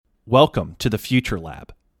Welcome to the Future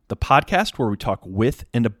Lab, the podcast where we talk with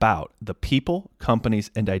and about the people, companies,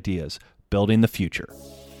 and ideas building the future.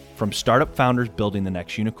 From startup founders building the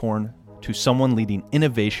next unicorn to someone leading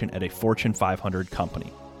innovation at a Fortune 500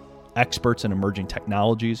 company, experts in emerging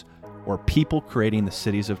technologies, or people creating the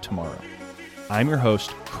cities of tomorrow. I'm your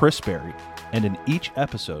host, Chris Berry, and in each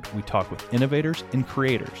episode, we talk with innovators and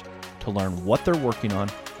creators to learn what they're working on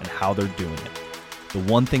and how they're doing it. The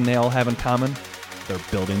one thing they all have in common, they're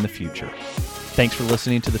building the future. Thanks for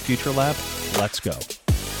listening to the Future Lab. Let's go.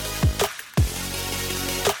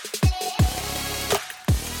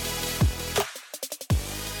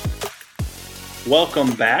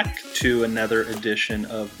 Welcome back to another edition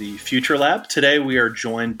of the Future Lab. Today we are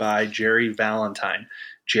joined by Jerry Valentine.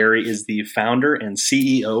 Jerry is the founder and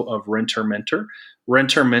CEO of Renter Mentor.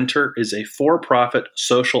 Renter Mentor is a for-profit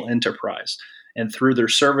social enterprise, and through their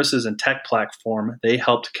services and tech platform, they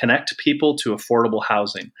helped connect people to affordable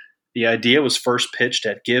housing. The idea was first pitched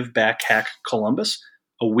at Give Back Hack Columbus,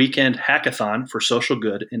 a weekend hackathon for social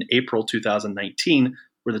good in April 2019,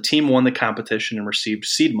 where the team won the competition and received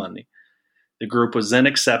seed money. The group was then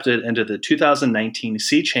accepted into the 2019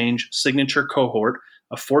 Sea Change Signature Cohort,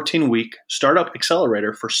 a 14-week startup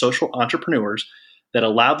accelerator for social entrepreneurs that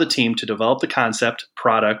allowed the team to develop the concept,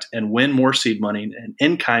 product, and win more seed money and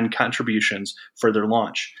in-kind contributions for their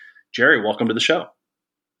launch. Jerry, welcome to the show.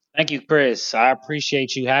 Thank you, Chris. I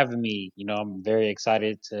appreciate you having me. I'm very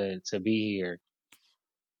excited to be here.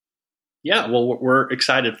 Yeah, well, we're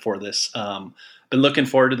excited for this. Been looking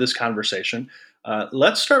forward to this conversation.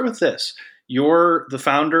 Let's start with this. You're the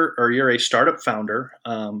founder, or you're a startup founder,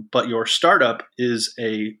 but your startup is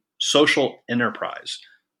a social enterprise.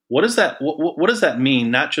 What does that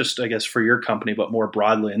mean? Not just, I guess, for your company, but more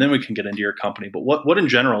broadly, and then we can get into your company. But what in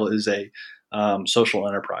general is a social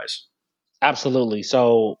enterprise? Absolutely.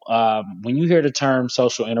 So when you hear the term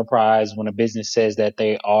social enterprise, when a business says that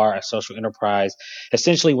they are a social enterprise,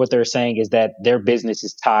 essentially what they're saying is that their business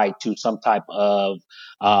is tied to some type of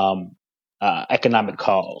economic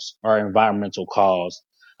cause or environmental cause.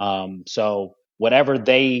 So whatever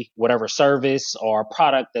service or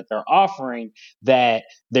product that they're offering, that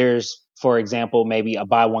there's, for example, maybe a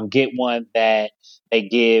buy one, get one, that they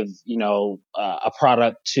give, a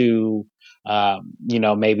product to,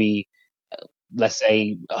 maybe, let's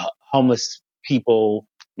say, homeless people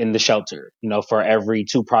in the shelter, for every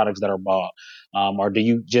 2 products that are bought. Or do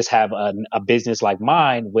you just have a business like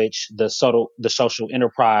mine, which the social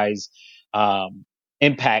enterprise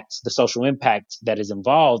the social impact that is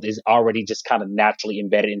involved is already just kind of naturally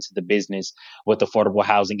embedded into the business with affordable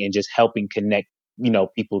housing and just helping connect,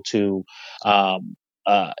 people to, the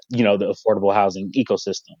affordable housing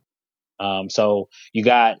ecosystem. So you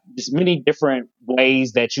got just many different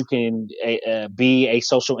ways that you can be a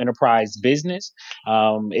social enterprise business.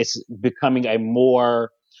 It's becoming a more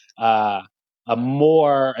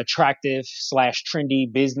attractive /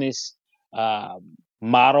 trendy business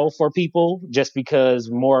model for people, just because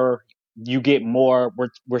we're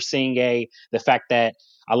seeing the fact that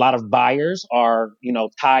a lot of buyers are,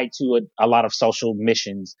 tied to a lot of social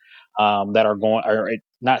missions that are going, or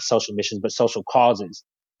not social missions, but social causes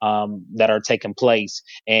that are taking place,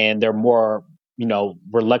 and they're more,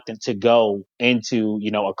 reluctant to go into,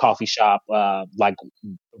 a coffee shop like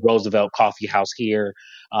Roosevelt Coffee House here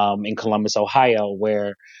in Columbus, Ohio,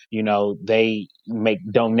 where, they make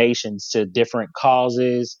donations to different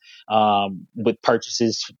causes with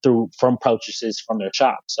purchases from their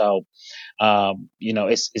shop. So,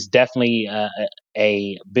 it's definitely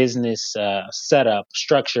a business setup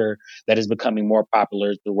structure that is becoming more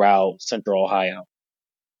popular throughout Central Ohio.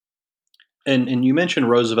 And you mentioned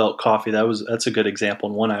Roosevelt Coffee. That's a good example,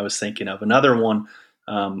 and one I was thinking of. Another one,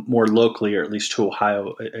 more locally, or at least to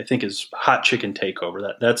Ohio, I think is Hot Chicken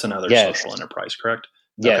Takeover. That's another social enterprise, correct?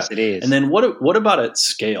 Yes, okay. It is. And then what about at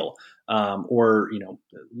scale, or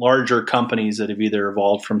larger companies that have either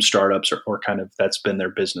evolved from startups or kind of that's been their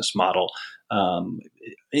business model?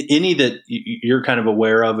 Any that you're kind of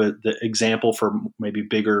aware of, the example for maybe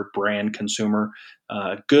bigger brand consumer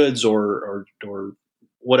goods or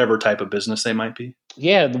whatever type of business they might be?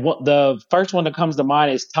 Yeah, the first one that comes to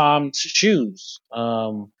mind is Tom's Shoes,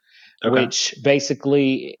 which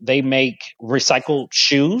basically they make recycled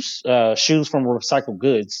shoes from recycled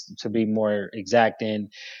goods, to be more exact.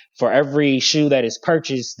 And for every shoe that is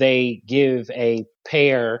purchased, they give a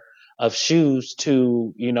pair of shoes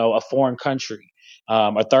to, a foreign country.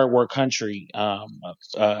 A third world country.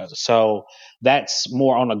 So that's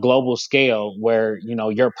more on a global scale, where,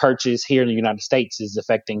 your purchase here in the United States is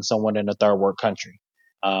affecting someone in a third world country.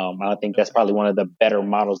 I think that's probably one of the better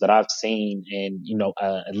models that I've seen, and,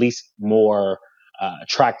 at least more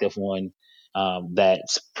attractive one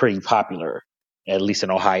that's pretty popular, at least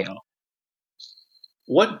in Ohio.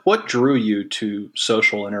 What drew you to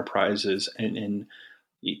social enterprises, and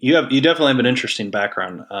you definitely have an interesting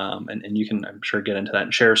background, and you can, I'm sure, get into that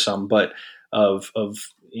and share some. But of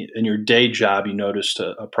in your day job, you noticed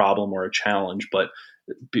a problem or a challenge. But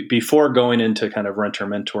before going into kind of Renter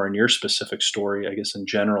Mentor and your specific story, I guess in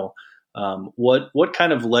general, what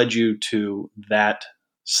kind of led you to that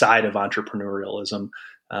side of entrepreneurialism,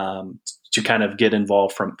 to kind of get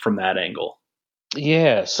involved from that angle?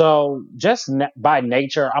 Yeah. So just by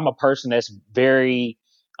nature, I'm a person that's very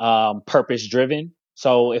purpose driven.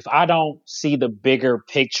 So if I don't see the bigger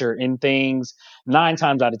picture in things, 9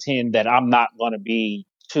 times out of 10 that I'm not going to be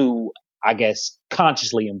too, I guess,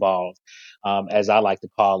 consciously involved, as I like to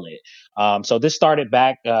call it. So this started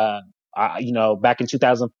back, back in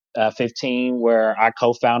 2015, where I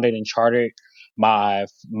co-founded and chartered my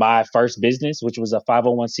first business, which was a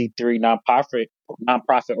 501c3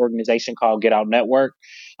 nonprofit organization called Get Out Network,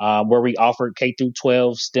 where we offered K through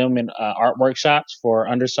 12 STEM and art workshops for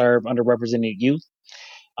underserved, underrepresented youth.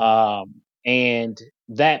 And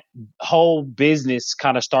that whole business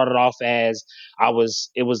kind of started off as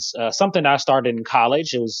it was something I started in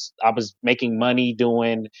college. I was making money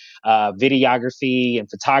doing videography and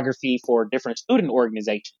photography for different student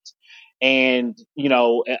organizations. And,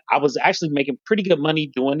 I was actually making pretty good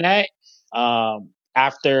money doing that.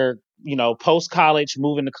 After, post college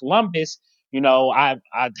moving to Columbus, I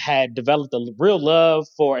had developed a real love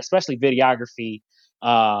for especially videography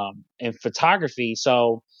and photography.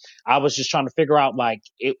 So I was just trying to figure out, like,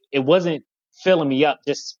 it wasn't filling me up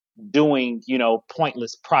just doing,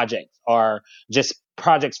 pointless projects or just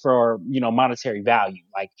projects for, monetary value.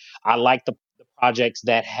 Like, I like the projects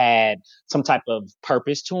that had some type of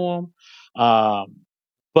purpose to them.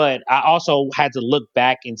 But I also had to look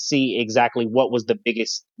back and see exactly what was the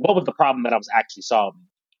problem that I was actually solving.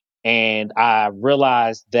 And I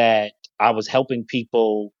realized that I was helping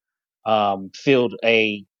people filled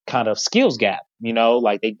a kind of skills gap,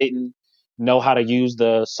 like they didn't know how to use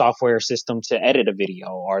the software system to edit a video,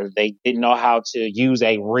 or they didn't know how to use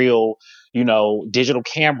a real, digital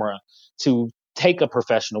camera to take a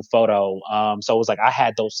professional photo. So it was like I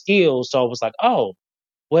had those skills. So it was like, oh,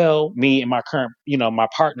 well, me and my current, my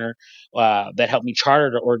partner that helped me charter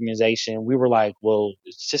the organization, we were like, well,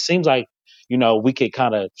 it just seems like, we could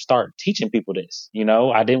kind of start teaching people this.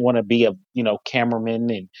 I didn't want to be a, cameraman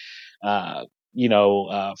and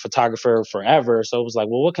photographer forever. So it was like,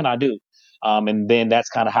 well, what can I do? And then that's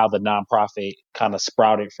kind of how the nonprofit kind of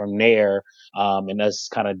sprouted from there. And us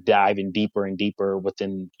kind of diving deeper and deeper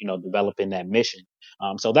within, developing that mission.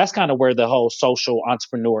 So that's kind of where the whole social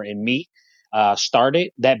entrepreneur in me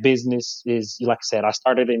started. That business is, like I said, I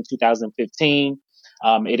started in 2015.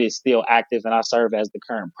 It is still active, and I serve as the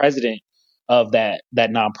current president of that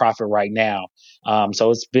nonprofit right now.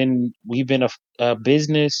 So we've been a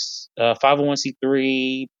business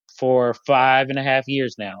 501c3 for 5.5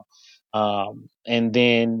 years now. And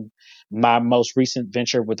then my most recent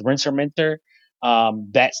venture with Renter Mentor,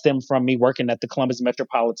 that stemmed from me working at the Columbus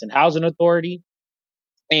Metropolitan Housing Authority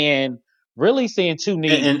and really seeing two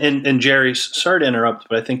needs. And Jerry, sorry to interrupt,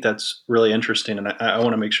 but I think that's really interesting, and I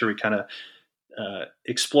want to make sure we kind of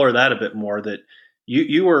explore that a bit more. That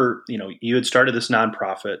you were, you had started this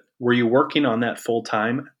nonprofit. Were you working on that full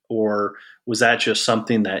time, or was that just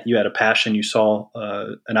something that you had a passion? You saw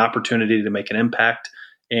an opportunity to make an impact,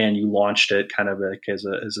 and you launched it kind of like as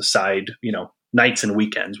a side, nights and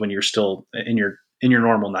weekends when you're still in your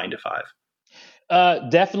normal 9 to 5.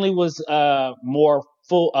 Definitely was more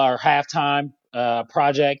full or halftime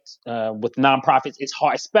project with nonprofits. It's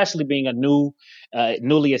hard, especially being a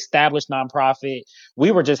newly established nonprofit.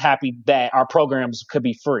 We were just happy that our programs could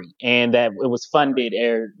be free and that it was funded,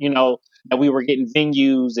 or that we were getting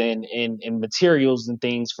venues and materials and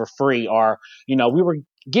things for free, or we were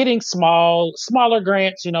getting smaller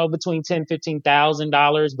grants, between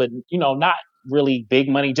 $10,000-15,000, but not really big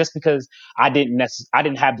money, just because I didn't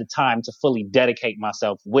have the time to fully dedicate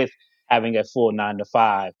myself with having a full 9 to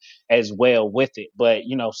 5 as well with it. But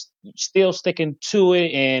still sticking to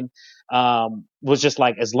it, and was just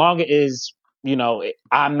like, as long as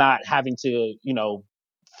I'm not having to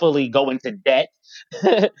fully go into debt,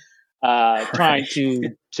 trying Right.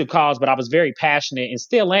 to cause. But I was very passionate and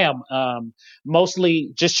still am,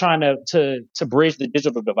 mostly just trying to bridge the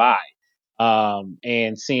digital divide,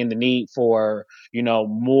 and seeing the need for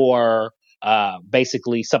more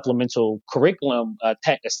basically supplemental curriculum,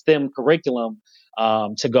 STEM curriculum,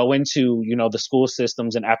 to go into, the school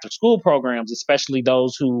systems and after school programs, especially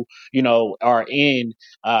those who, are in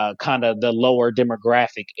kind of the lower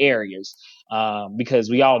demographic areas. Because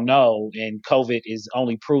we all know, and COVID is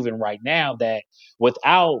only proven right now, that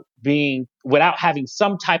without having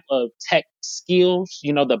some type of tech skills,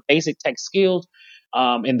 the basic tech skills,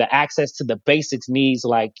 and the access to the basics needs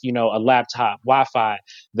like, a laptop, Wi-Fi,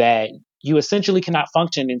 that you essentially cannot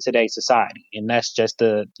function in today's society. And that's just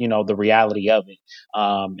the reality of it.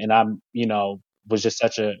 And was just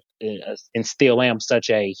and still am such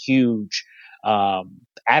a huge,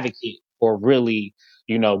 advocate for really,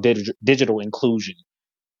 digital inclusion.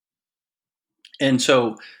 And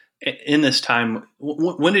so, in this time,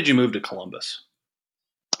 when did you move to Columbus?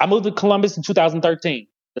 I moved to Columbus in 2013,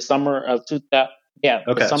 the summer of 2000. Yeah,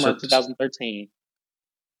 the Okay, summer of 2013.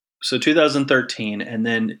 So 2013, and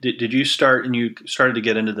then did you start, and you started to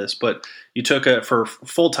get into this, but you took it for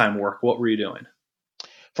full-time work. What were you doing?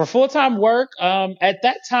 For full time work, at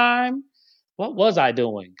that time, what was I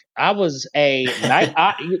doing? I was a night.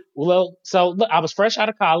 Well, so look, I was fresh out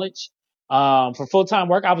of college. For full time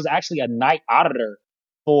work, I was actually a night auditor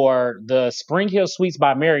for the Spring Hill Suites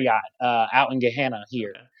by Marriott out in Gahanna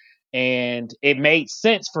here, Okay. and it made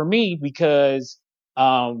sense for me because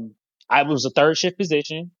um, I was a third shift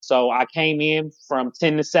position, so I came in from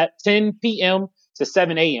 10 p.m. to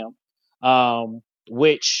 7 a.m.,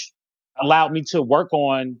 which allowed me to work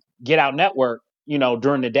on Get Out Network,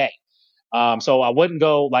 during the day. So I wouldn't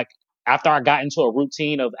go like after I got into a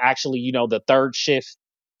routine of actually, the third shift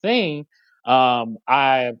thing.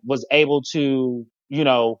 I was able to,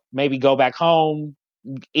 maybe go back home,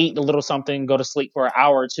 eat a little something, go to sleep for an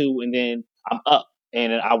hour or two, and then I'm up.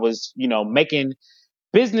 And I was, making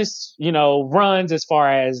business, runs as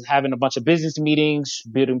far as having a bunch of business meetings,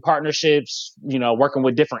 building partnerships, working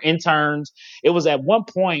with different interns. It was at one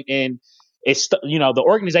point, and the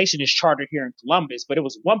organization is chartered here in Columbus, but it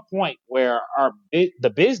was one point where the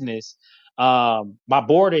business,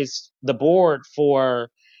 the board for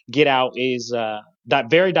Get Out is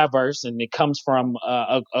very diverse, and it comes from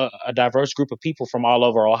a diverse group of people from all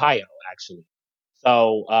over Ohio, actually.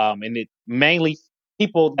 So, and it mainly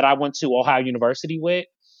people that I went to Ohio University with,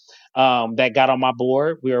 that got on my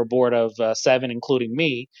board. We were a board of 7, including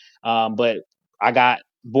me. But I got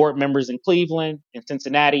board members in Cleveland, in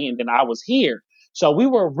Cincinnati, and then I was here. So we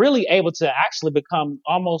were really able to actually become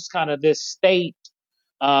almost kind of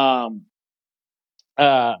um,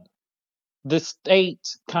 uh, this state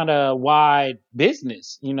kind of wide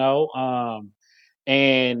business,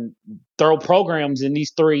 and throw programs in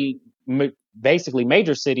these three basically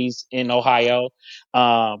major cities in Ohio.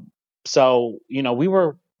 So we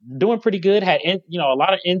were doing pretty good. Had a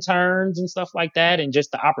lot of interns and stuff like that, and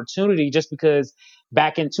just the opportunity. Just because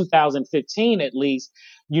back in 2015, at least,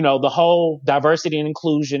 the whole diversity and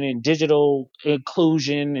inclusion and digital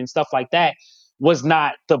inclusion and stuff like that was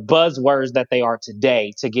not the buzzwords that they are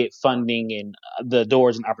today to get funding and the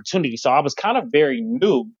doors and opportunities. So I was kind of very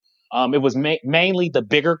new. It was mainly the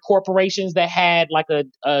bigger corporations that had like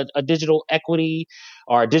a digital equity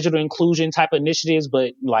or digital inclusion type of initiatives,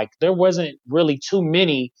 but like there wasn't really too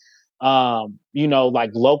many, like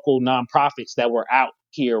local nonprofits that were out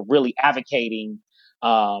here really advocating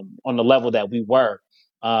on the level that we were.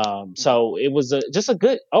 So it was just a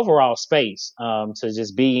good overall space to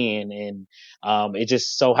just be in, and it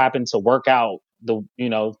just so happened to work out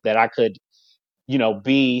that I could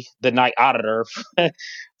be the night auditor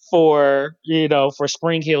for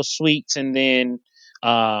Spring Hill Suites, and then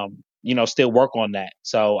still work on that.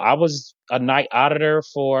 So I was a night auditor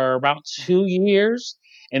for about 2 years,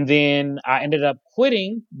 and then I ended up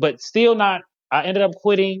quitting, but still not. I ended up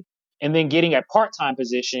quitting and then getting a part-time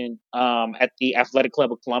position at the Athletic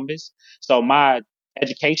Club of Columbus. So my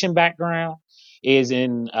education background is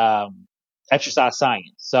in exercise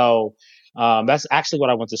science. So that's actually what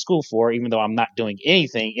I went to school for, even though I'm not doing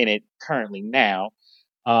anything in it currently now.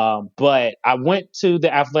 But I went to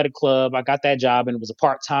the athletic club. I got that job, and it was a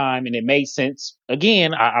part time, and it made sense.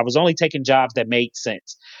 Again, I was only taking jobs that made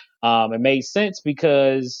sense. It made sense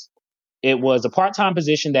because it was a part time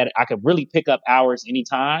position that I could really pick up hours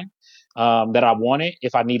anytime that I wanted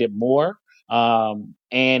if I needed more.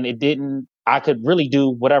 And it didn't. I could really do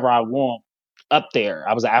whatever I want up there.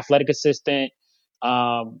 I was an athletic assistant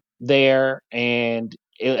there, and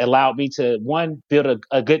it allowed me to one build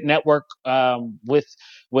a good network with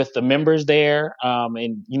the members there,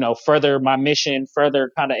 and further my mission,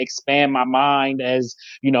 further kind of expand my mind as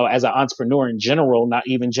as an entrepreneur in general, not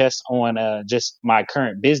even just on just my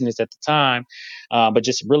current business at the time, but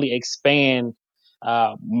just really expand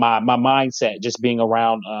my mindset just being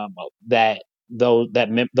around that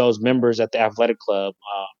those members at the athletic club,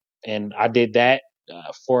 and I did that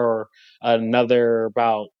for another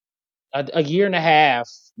about a year and a half.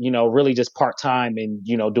 Really just part time and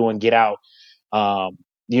doing get out. Um,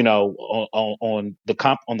 on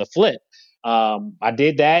the on the flip. I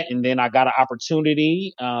did that, and then I got an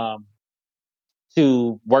opportunity to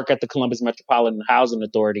work at the Columbus Metropolitan Housing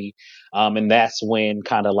Authority, and that's when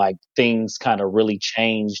kind of like things kind of really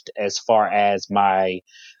changed as far as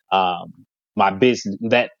um, my business,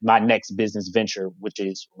 that my next business venture, which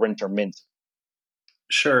is Renter Mentor.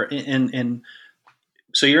 Sure. And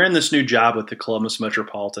so you're in this new job with the Columbus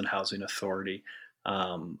Metropolitan Housing Authority,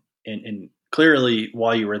 and clearly,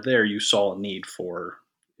 while you were there, you saw a need for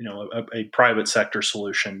a private sector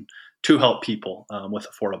solution to help people with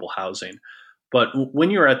affordable housing. But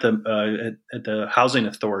when you were at the housing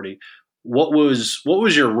authority, what was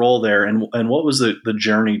your role there, and what was the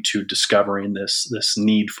journey to discovering this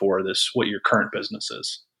need for this, what your current business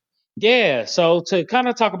is? Yeah, so to kind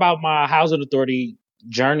of talk about my housing authority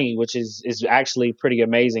journey, which is actually pretty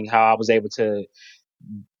amazing how I was able to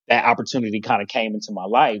that opportunity kind of came into my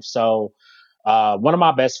life. So, one of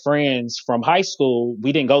my best friends from high school,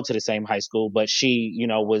 we didn't go to the same high school, but she,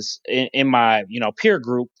 was in my, peer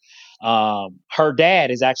group. Her dad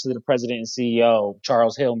is actually the president and CEO,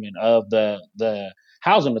 Charles Hillman, of the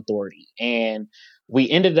housing authority. And we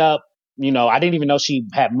ended up, I didn't even know she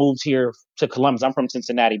had moved here to Columbus. I'm from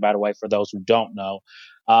Cincinnati, by the way, for those who don't know.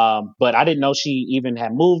 But I didn't know she even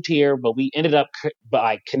had moved here, but we ended up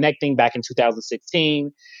by connecting back in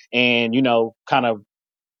 2016, and kind of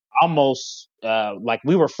almost like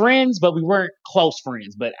we were friends, but we weren't close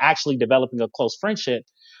friends, but actually developing a close friendship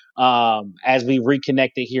as we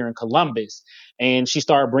reconnected here in Columbus. And she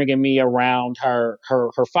started bringing me around her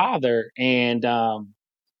father, and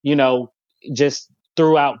you know just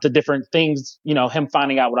throughout the different things, him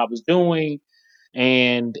finding out what I was doing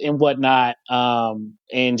and whatnot,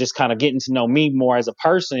 and just kind of getting to know me more as a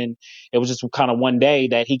person. It was just kind of one day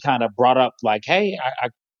that he kind of brought up like, "Hey,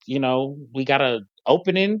 we got a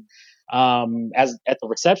opening as at the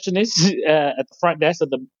receptionist at the front desk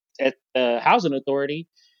of the housing authority,"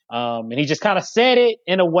 and he just kind of said it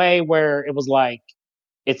in a way where it was like,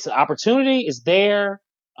 it's an opportunity, it's there.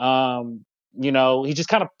 He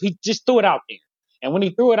just threw it out there, and when he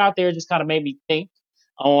threw it out there, it just kind of made me think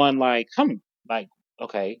on like, like,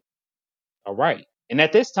 okay, all right. And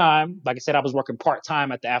at this time, like I said, I was working part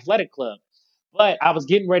time at the athletic club, but I was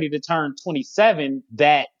getting ready to turn 27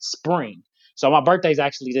 that spring. So my birthday is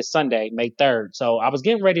actually this Sunday, May 3rd. So I was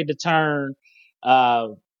getting ready to turn uh,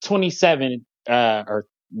 27, or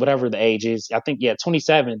whatever the age is. I think, yeah,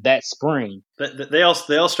 27 that spring. They all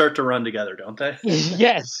start to run together, don't they?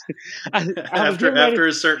 Yes. I was after getting ready. after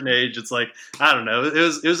a certain age, it's like, I don't know. It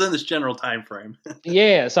was in this general time frame.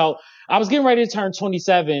 Yeah. So I was getting ready to turn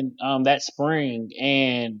 27 that spring,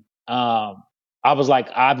 and I was like,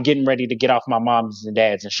 I'm getting ready to get off my mom's and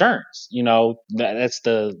dad's insurance. That's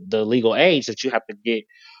the legal age that you have to get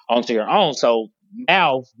onto your own. So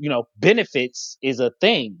now, benefits is a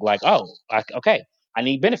thing. Like, oh, like, okay, I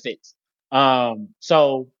need benefits.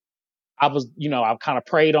 So I kind of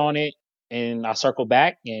prayed on it, and I circled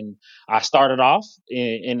back, and I started off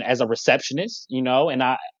in as a receptionist, and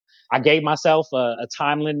I gave myself a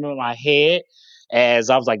time limit in my head, as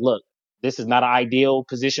I was like, look, this is not an ideal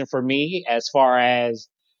position for me as far as,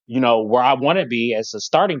 where I want to be as a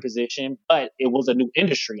starting position, but it was a new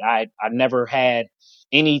industry. I never had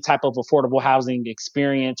any type of affordable housing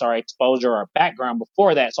experience or exposure or background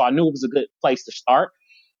before that. So I knew it was a good place to start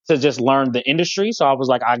to just learn the industry. So I was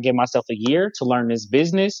like, I give myself a year to learn this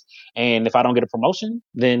business, and if I don't get a promotion,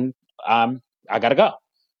 then I gotta go.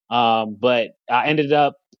 But I ended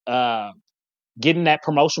up uh, getting that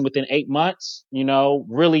promotion within 8 months.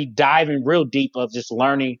 Really diving real deep of just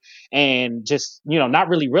learning, and just not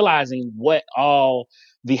really realizing what all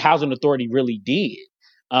the housing authority really did.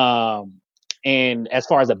 Um, and as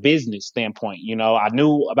far as a business standpoint, I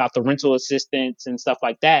knew about the rental assistance and stuff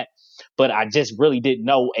like that, but I just really didn't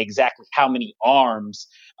know exactly how many arms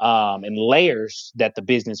and layers that the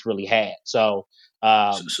business really had. So,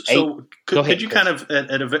 So, so eight. so Go could ahead, you kind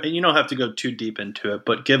Chris. of you don't have to go too deep into it,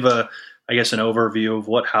 but give I guess, an overview of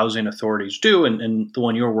what housing authorities do, and the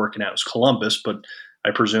one you were working at was Columbus, but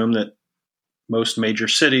I presume that most major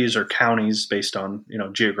cities or counties, based on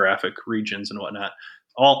geographic regions and whatnot,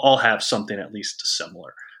 all have something at least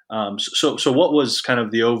similar. So what was kind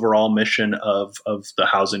of the overall mission of the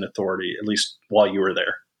housing authority, at least while you were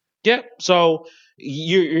there? Yep. So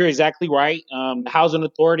you're exactly right. The housing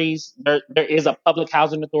authorities, there is a public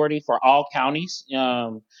housing authority for all counties.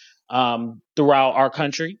 throughout our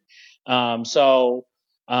country. So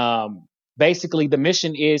basically, the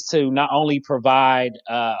mission is to not only provide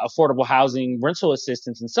affordable housing rental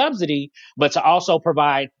assistance and subsidy, but to also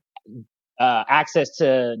provide access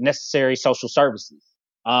to necessary social services.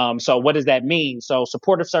 So what does that mean? So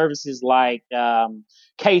supportive services like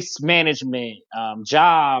case management,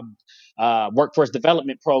 job, workforce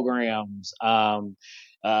development programs,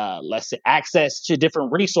 let's say access to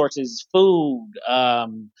different resources, food,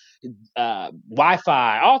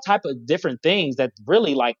 Wi-Fi, all type of different things that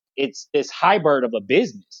really like it's this hybrid of a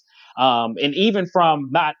business. And even from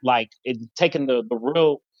not like taking the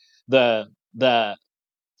real the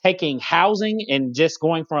taking housing and just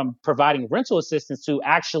going from providing rental assistance to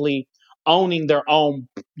actually owning their own,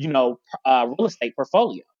 real estate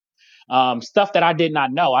portfolio. Stuff that I did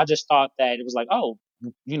not know. I just thought that it was like, oh,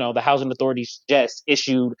 the housing authorities just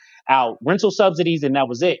issued out rental subsidies and that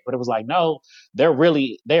was it. But it was like, no, they're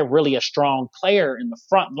really a strong player in the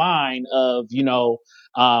front line of,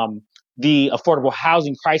 the affordable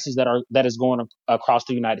housing crisis that is going across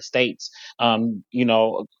the United States,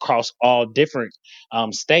 across all different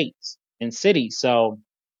states and cities. So,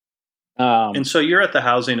 And so you're at the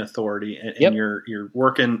housing authority, and yep, you're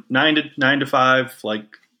working nine to five, like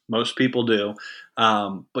most people do.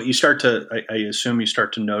 But you start to, I assume, you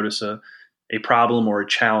start to notice a problem or a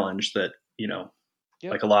challenge that yep,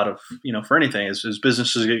 like a lot of for anything as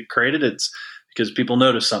businesses get created, it's because people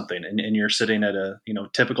notice something, and you're sitting at a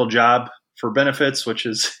typical job for benefits, which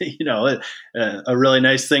is a really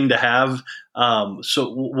nice thing to have.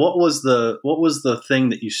 So what was the thing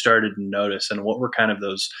that you started to notice, and what were kind of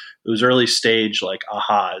those early stage like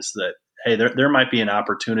ahas that, hey, there might be an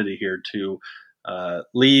opportunity here to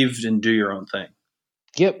leave and do your own thing?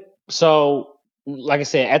 yep. So, like I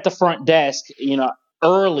said, at the front desk,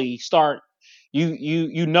 early start,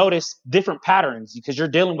 you notice different patterns because you're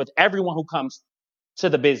dealing with everyone who comes to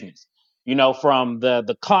the business. From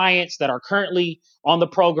the clients that are currently on the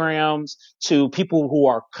programs to people who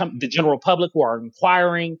are the general public who are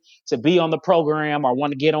inquiring to be on the program or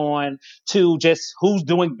want to get on, to just who's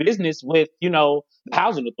doing business with the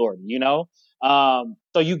housing authority.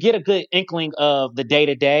 So you get a good inkling of the day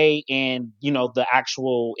to day and the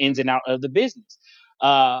actual ins and out of the business.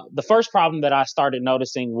 The first problem that I started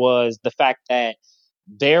noticing was the fact that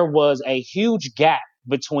there was a huge gap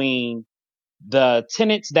between the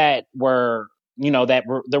tenants that were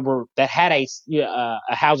that had a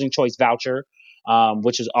housing choice voucher,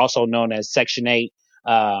 which is also known as Section 8,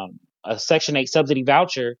 a Section 8 subsidy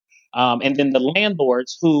voucher, and then the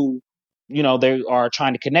landlords who they are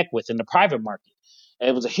trying to connect with in the private market.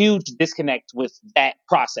 It was a huge disconnect with that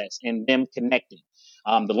process and them connecting.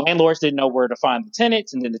 The landlords didn't know where to find the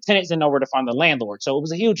tenants, and then the tenants didn't know where to find the landlord. So it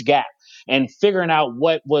was a huge gap. And figuring out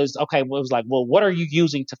what was okay, what was like, well, what are you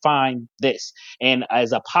using to find this? And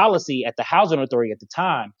as a policy at the housing authority at the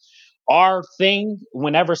time, our thing,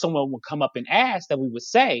 whenever someone would come up and ask, that we would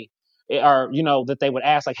say, or that they would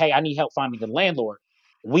ask, like, hey, I need help finding a landlord.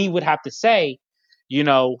 We would have to say,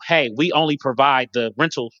 hey, we only provide the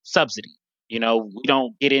rental subsidy. We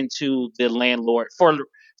don't get into the landlord for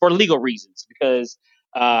legal reasons because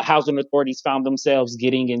housing authorities found themselves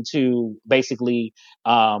getting into basically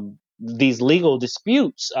these legal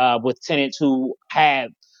disputes with tenants who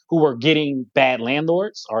were getting bad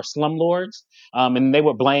landlords or slumlords, and they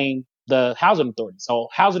would blame the housing authorities. So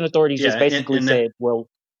housing authorities Yeah, just basically and said, "Well,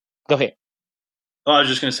 go ahead." well, I was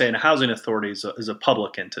just going to say, and a housing authority is a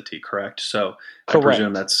public entity, correct? So I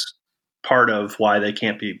presume Correct. that's part of why they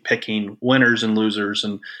can't be picking winners and losers,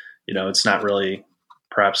 and it's not really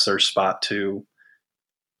perhaps their spot to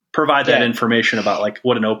provide that Yeah. information about like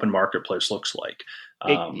what an open marketplace looks like.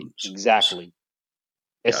 Exactly.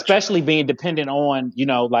 Gotcha. Especially being dependent on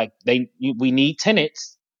like we need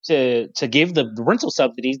tenants to give the rental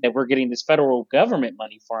subsidies that we're getting this federal government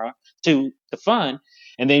money for to fund,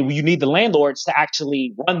 and then you need the landlords to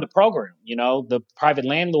actually run the program. The private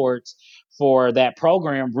landlords for that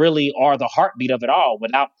program really are the heartbeat of it all.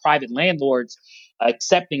 Without private landlords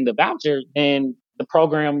accepting the voucher, then the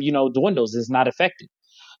program dwindles, is not effective.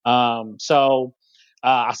 So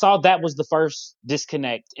I saw that was the first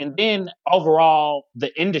disconnect. And then overall,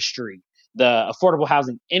 the industry, the affordable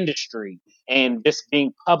housing industry, and this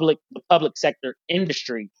being the public sector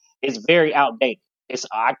industry is very outdated.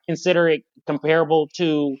 I consider it comparable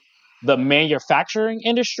to the manufacturing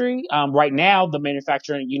industry. Right now, the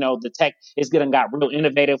manufacturing, the tech is getting got real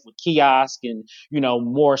innovative with kiosk and,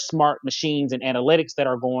 more smart machines and analytics that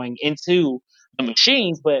are going into the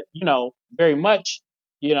machines. But, very much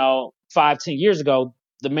 5-10 years ago,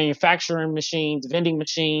 the manufacturing machines, vending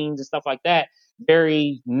machines, and stuff like that,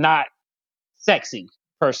 very not sexy.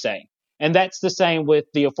 per se. And that's the same with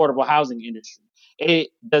the affordable housing industry. It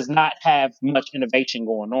does not have much innovation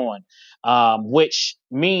going on, which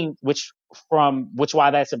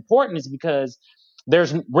why that's important is because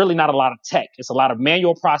there's really not a lot of tech. It's a lot of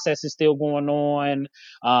manual processes still going on,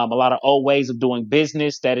 a lot of old ways of doing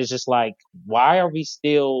business that is just like, why are we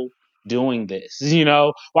still doing this?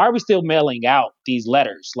 Why are we still mailing out these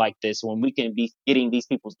letters like this when we can be getting these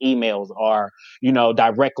people's emails or,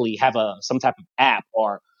 directly have some type of app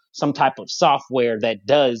or some type of software that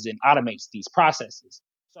does and automates these processes.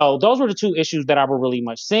 So those were the two issues that I were really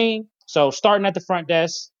much seeing. So starting at the front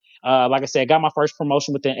desk, like I said, got my first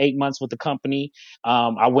promotion within 8 months with the company.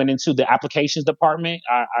 I went into the applications department.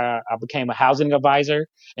 I became a housing advisor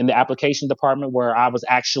in the application department where I was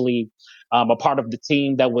actually a part of the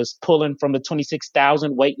team that was pulling from the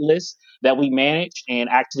 26,000 wait list that we managed and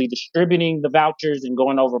actually distributing the vouchers and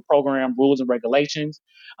going over program rules and regulations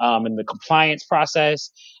and the compliance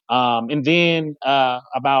process. And then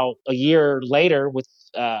about a year later,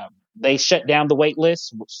 they shut down the wait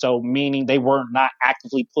list, so meaning they were not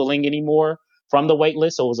actively pulling anymore from the wait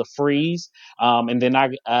list, so it was a freeze. And then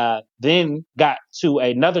I then got to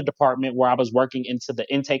another department where I was working into the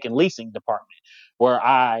intake and leasing department, where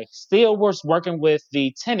I still was working with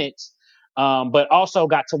the tenants, but also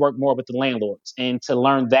got to work more with the landlords and to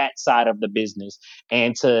learn that side of the business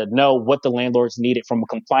and to know what the landlords needed from a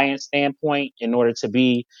compliance standpoint in order to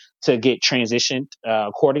get transitioned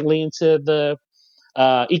accordingly into the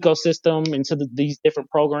ecosystem, into these different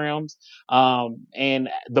programs. And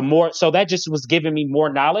so that just was giving me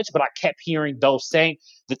more knowledge, but I kept hearing the same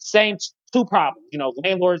two problems.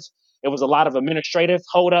 Landlords, it was a lot of administrative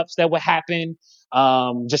holdups that would happen.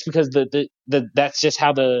 Just because that's just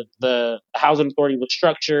how the housing authority was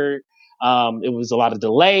structured. It was a lot of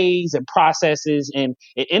delays and processes, and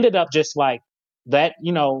it ended up just like that.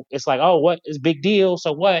 It's like, oh, what is big deal?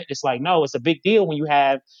 So what? It's like, no, it's a big deal when you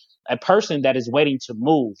have a person that is waiting to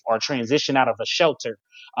move or transition out of a shelter,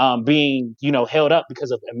 being held up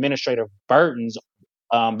because of administrative burdens,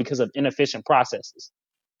 because of inefficient processes.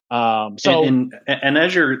 So And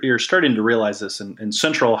as you're starting to realize this in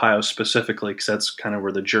Central Ohio specifically, because that's kind of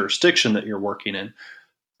where the jurisdiction that you're working in,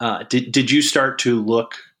 did you start to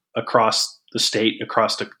look across the state,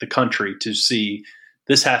 across the country, to see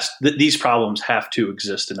these problems have to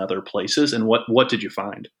exist in other places? And what did you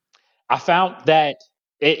find? I found that,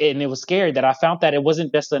 and it was scary that I found that it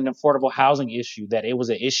wasn't just an affordable housing issue, that it was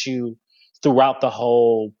an issue throughout the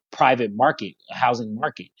whole private market, housing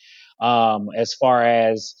market, as far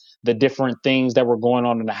as the different things that were going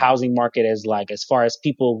on in the housing market, as far as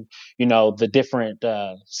people, the different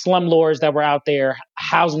slumlords that were out there,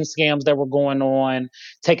 housing scams that were going on,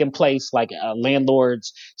 taking place, like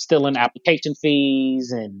landlords stealing application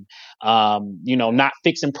fees and not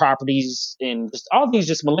fixing properties and just all these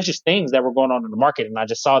just malicious things that were going on in the market. And I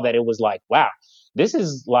just saw that it was like, wow, this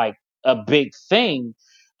is like a big thing,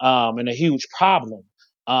 and a huge problem.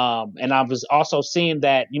 And I was also seeing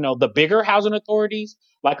that, the bigger housing authorities,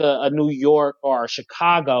 like a New York or a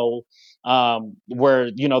Chicago,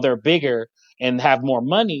 where, they're bigger and have more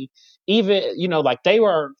money, even, like they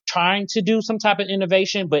were trying to do some type of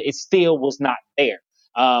innovation, but it still was not there.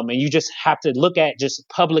 And you just have to look at just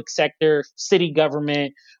public sector, city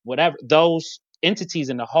government, whatever, those entities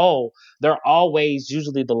in the whole, they're always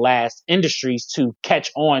usually the last industries to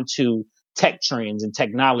catch on to tech trends and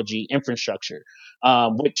technology infrastructure,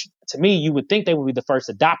 which to me, you would think they would be the first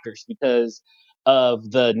adopters because of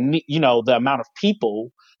the amount of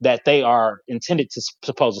people that they are intended to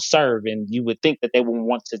supposed to serve. And you would think that they would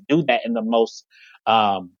want to do that in the most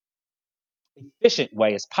um, efficient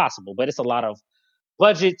way as possible. But it's a lot of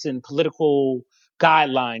budgets and political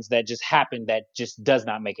guidelines that just happen that just does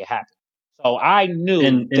not make it happen. So I knew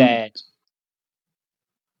And that.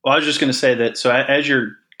 well, I was just going to say that. So as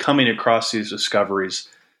you're coming across these discoveries,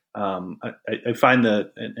 I find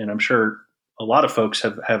that, and I'm sure a lot of folks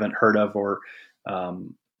haven't heard of or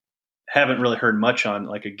um, haven't really heard much on,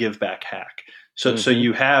 like a give back hack. So Mm-hmm.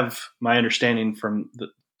 you have, my understanding from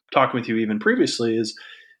talking with you even previously, is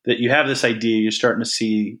that you have this idea. You're starting to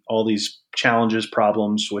see all these challenges,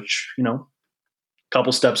 problems, which a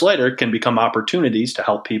couple steps later can become opportunities to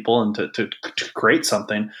help people and to create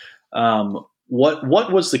something.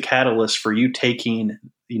 What was the catalyst for you taking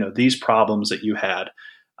these problems that you had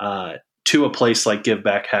to a place like Give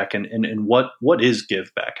Back Hack, and what is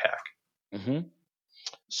Give Back Hack? Mm-hmm.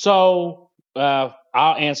 So I'll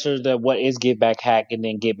answer the what is Give Back Hack and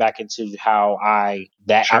then get back into how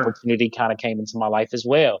that Sure. opportunity kind of came into my life as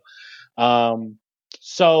well. Um,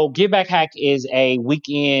 so Give Back Hack is a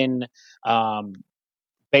weekend, um,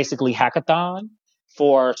 basically hackathon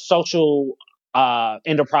for social.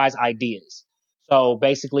 enterprise ideas. So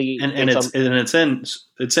basically, And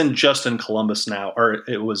it's in just in Columbus now, or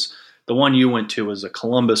it was the one you went to was a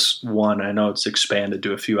Columbus one. I know it's expanded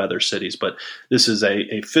to a few other cities, but this is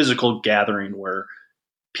a physical gathering where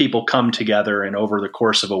people come together, and over the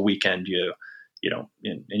course of a weekend,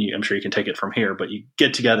 I'm sure you can take it from here, but you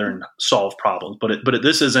get together and solve problems. But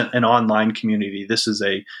this isn't an online community. This is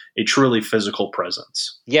a truly physical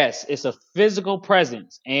presence. yes, it's a physical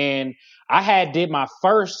presence. And did my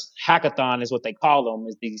first hackathon, is what they call them,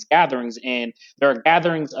 is these gatherings. And there are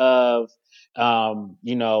gatherings of,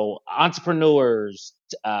 entrepreneurs,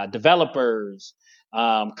 developers,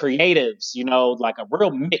 creatives, like a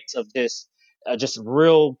real mix of this, just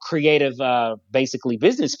real creative, basically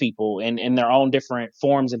business people in their own different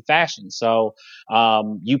forms and fashions. So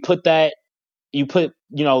you put that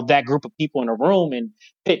group of people in a room and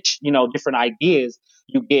pitch different ideas,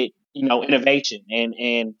 you get innovation.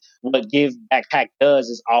 And what Give Back Hack does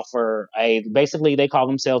is offer a, basically they call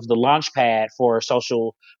themselves the launch pad for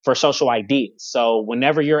social ideas. So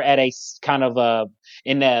whenever you're at a kind of a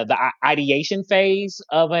in the ideation phase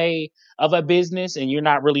of a business and you're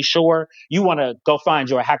not really sure, you want to go find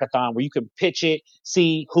your hackathon where you can pitch it,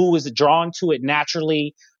 see who is drawn to it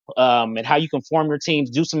naturally, and how you can form your teams,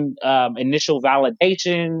 do some initial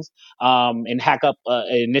validations, and hack up an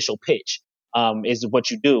initial pitch, is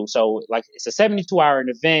what you do. So like it's a 72-hour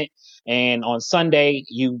event, and on Sunday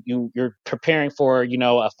you're preparing for a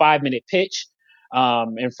 5-minute pitch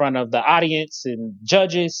in front of the audience and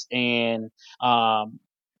judges, and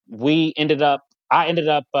we ended up I ended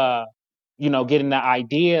up getting the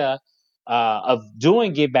idea of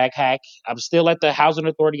doing Give Back Hack. I was still at the housing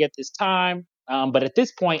authority at this time, but at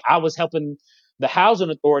this point, I was helping the housing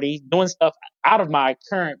authority doing stuff out of my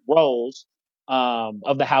current roles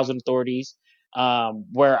of the housing authorities,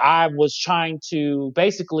 where I was trying to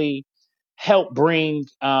basically help bring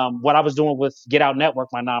what I was doing with Get Out Network,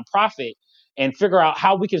 my nonprofit, and figure out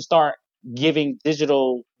how we can start giving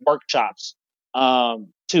digital workshops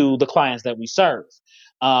to the clients that we serve.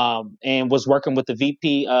 And was working with the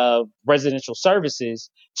VP of residential services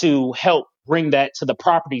to help bring that to the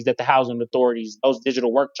properties that the housing authorities, those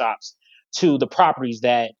digital workshops, to the properties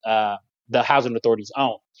that the housing authorities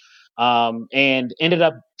own. And ended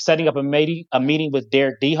up setting up a meeting with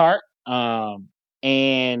Derek Dehart,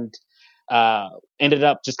 and ended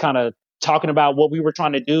up just kind of talking about what we were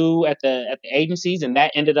trying to do at the agencies, and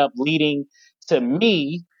that ended up leading to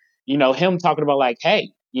me, him talking about like,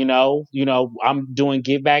 hey, I'm doing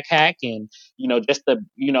Give Back Hack, and just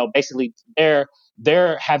basically they're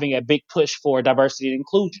having a big push for diversity and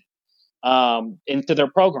inclusion into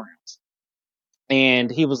their programs.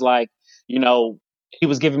 And he was like, you know, he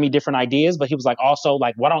was giving me different ideas, but he was like, also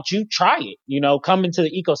like, why don't you try it? Come into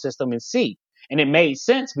the ecosystem and see. And it made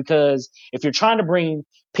sense because if you're trying to bring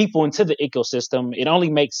people into the ecosystem, it only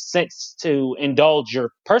makes sense to indulge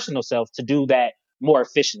your personal self to do that more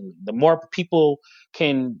efficiently. The more people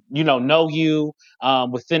can, know you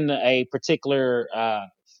within a particular,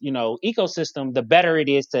 ecosystem, the better it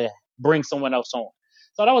is to bring someone else on.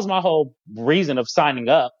 So that was my whole reason of signing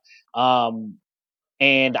up.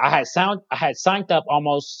 And I had signed up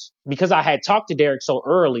almost because I had talked to Derek so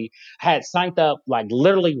early. I had signed up like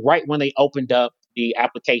literally right when they opened up the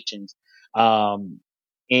applications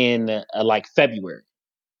in like February.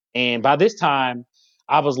 And by this time,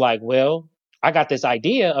 I was like, well, I got this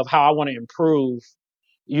idea of how I want to improve,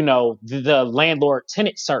 the landlord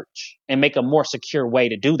tenant search and make a more secure way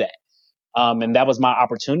to do that. And that was my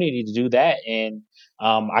opportunity to do that. And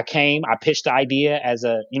I pitched the idea as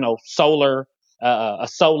a, a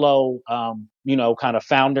solo, kind of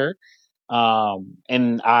founder.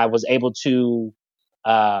 And I was able to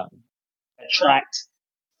uh, attract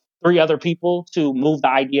 3 other people to move the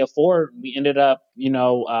idea forward. We ended up,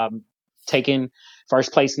 taking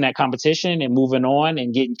first place in that competition and moving on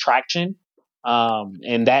and getting traction.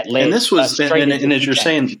 And that And led this us was, straight into and as you're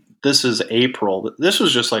Q-Chain. saying, this is April. This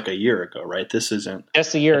was just like a year ago, right? This isn't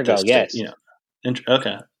Just a year at ago, this stage, yes.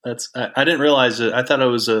 Okay, I didn't realize it. I thought it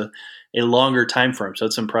was a longer time frame. So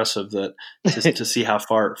it's impressive that to see how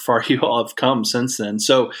far you all have come since then.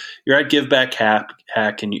 So you're at Give Back Hack,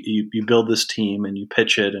 and you build this team and you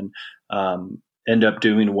pitch it, and end up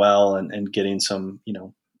doing well and getting some,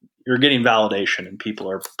 you're getting validation, and people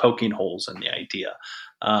are poking holes in the idea.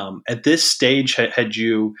 At this stage, had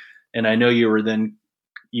you, and I know you were then,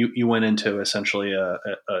 you went into essentially a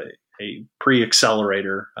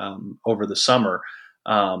pre-accelerator over the summer.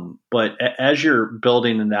 But as you're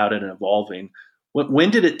building it out and evolving,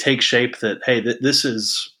 when did it take shape that, hey, this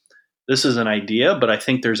is an idea, but I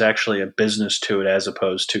think there's actually a business to it, as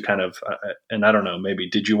opposed to kind of, and I don't know, maybe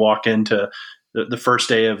did you walk into the first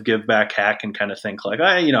day of Give Back Hack and kind of think like,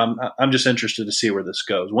 I'm just interested to see where this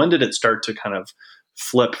goes. When did it start to kind of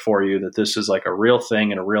flip for you that this is like a real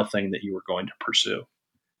thing and a real thing that you were going to pursue?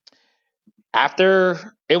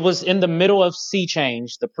 After it was in the middle of Sea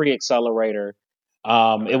Change, the pre-accelerator,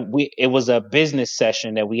 it was a business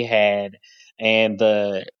session that we had, and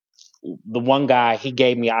the one guy, he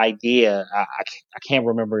gave me an idea. I can't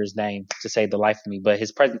remember his name to save the life of me, but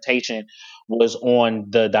his presentation was on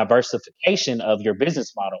the diversification of your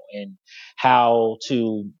business model and how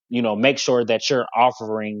to, make sure that you're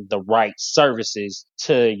offering the right services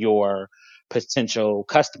to your potential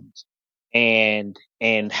customers, and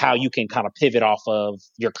how you can kind of pivot off of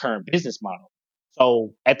your current business model.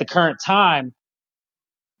 So at the current time,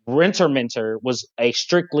 Renter Mentor was a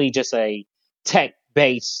strictly just a tech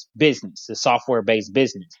based business, a software based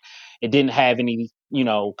business. It didn't have any,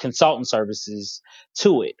 consultant services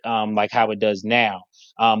to it, like how it does now.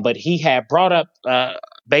 But he had brought up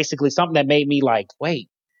basically something that made me like, wait,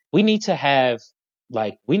 we need to have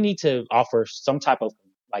we need to offer some type of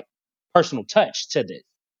like personal touch to this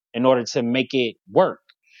in order to make it work.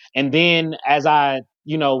 And then as I,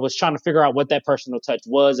 was trying to figure out what that personal touch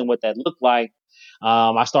was and what that looked like,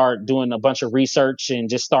 I started doing a bunch of research and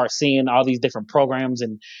just start seeing all these different programs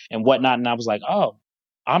and whatnot. And I was like, oh,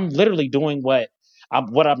 I'm literally doing what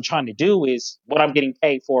I'm trying to do is what I'm getting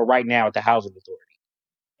paid for right now at the housing authority.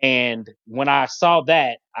 And when I saw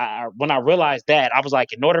that, when I realized that, I was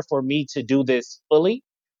like, in order for me to do this fully,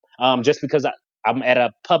 just because I'm at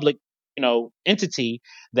a public, entity,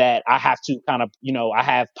 that I have to kind of, I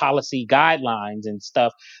have policy guidelines and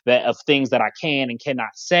stuff that of things that I can and cannot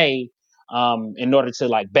say, in order to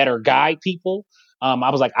like better guide people.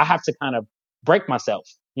 I was like, I have to kind of break myself,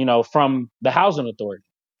 from the housing authority.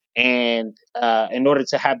 And in order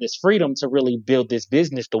to have this freedom to really build this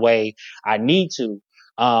business the way I need to,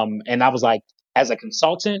 and I was like, as a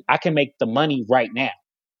consultant, I can make the money right now,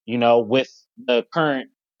 with the current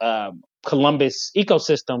Columbus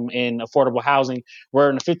ecosystem in affordable housing.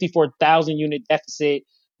 We're in a 54,000 unit deficit.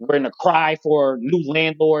 We're in a cry for new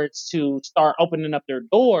landlords to start opening up their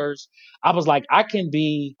doors. I was like, I can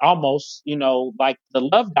be almost, like the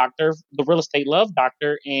love doctor, the real estate love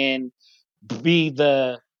doctor, and be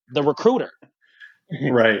the recruiter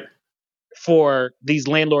Right. for these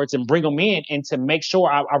landlords and bring them in, and to make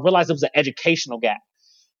sure I realized it was an educational gap.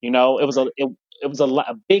 It was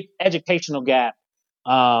a big educational gap,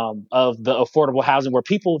 of the affordable housing, where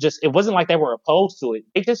people just, it wasn't like they were opposed to it.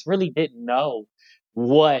 They just really didn't know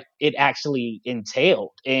what it actually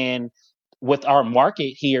entailed. And with our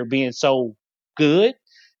market here being so good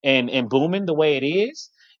and booming the way it is,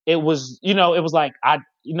 it was, it was like,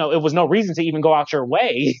 it was no reason to even go out your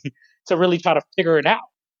way to really try to figure it out,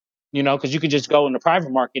 because you could just go in the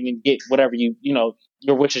private market and get whatever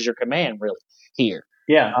your wish is your command, really, here.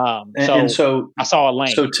 Yeah. And So so, I saw a lane.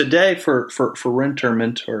 so today for Renter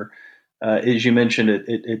Mentor, as you mentioned,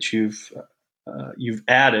 it's you've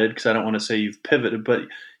added, because I don't want to say you've pivoted, but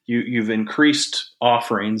you've increased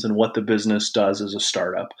offerings and what the business does as a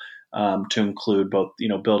startup, to include both,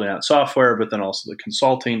 building out software, but then also the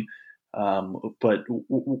consulting. But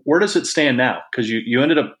where does it stand now? Because you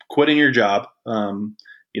ended up quitting your job,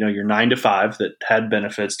 your 9 to 5 that had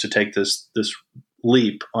benefits, to take this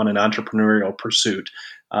leap on an entrepreneurial pursuit.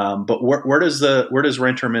 But where does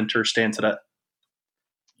Renter Mentor stand today?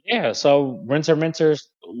 Yeah, so Renter Mentors,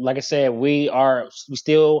 like I said, we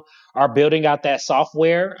still are building out that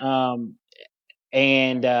software,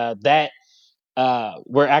 and that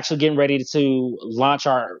we're actually getting ready to launch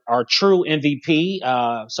our true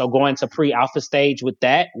MVP. So going to pre-alpha stage with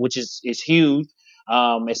that, which is huge,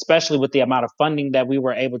 especially with the amount of funding that we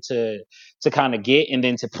were able to kind of get, and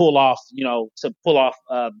then to pull off,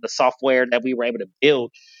 the software that we were able to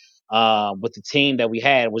build, with the team that we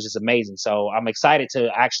had, was just amazing. So I'm excited to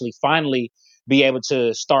actually finally be able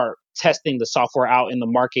to start testing the software out in the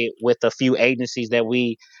market with a few agencies that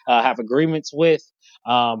we have agreements with,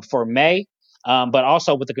 for May. But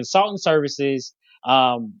also with the consultant services,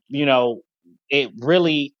 it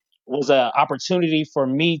really was an opportunity for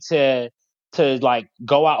me to like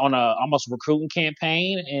go out on a almost recruiting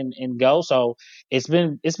campaign and go. So it's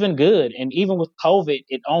been good. And even with COVID,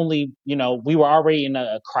 it only, we were already in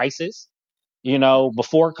a crisis,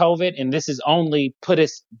 before COVID, and this has only put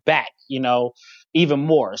us back, even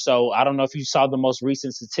more. So I don't know if you saw the most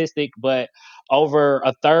recent statistic, but over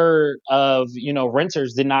a third of,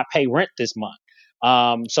 renters did not pay rent this month.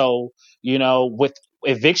 So, with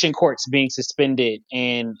eviction courts being suspended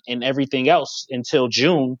and everything else until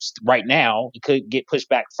June right now. It could get pushed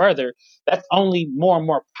back further. That's only more and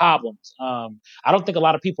more problems. I don't think a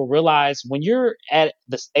lot of people realize when you're at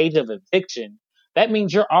the stage of eviction, that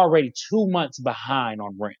means you're already 2 months behind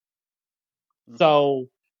on rent. So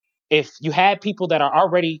if you had people that are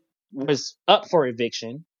already was up for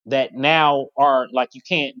eviction that now are like you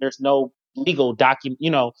can't, there's no legal document,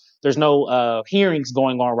 there's no hearings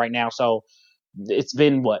going on right now. So it's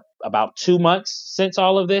been what, about 2 months since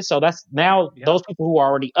all of this. So that's now Yeah. those people who are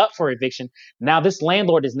already up for eviction. Now this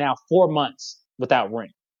landlord is now 4 months without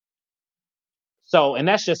rent. So, and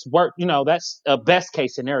that's just work, that's a best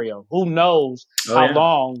case scenario. Who knows Oh how yeah.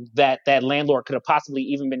 long that landlord could have possibly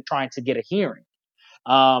even been trying to get a hearing.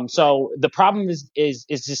 Right. So the problem is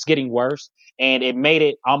just getting worse, and it made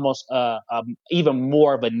it almost even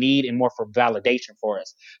more of a need and more for validation for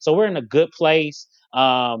us. So we're in a good place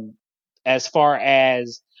as far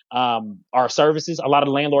as our services. A lot of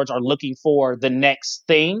landlords are looking for the next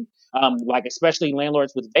thing, like especially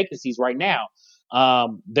landlords with vacancies right now.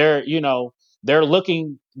 They're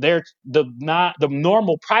looking. They're the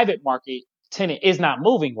normal private market tenant is not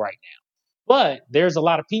moving right now. But there's a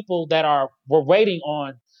lot of people that were waiting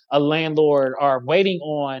on a landlord or waiting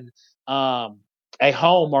on um, a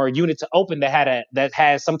home or a unit to open that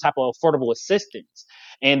has some type of affordable assistance,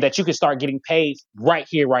 and that you can start getting paid right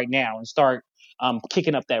here, right now, and start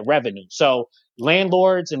kicking up that revenue. So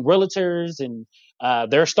landlords and realtors and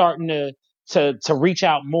they're starting to reach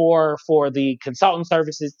out more for the consultant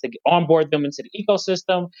services to onboard them into the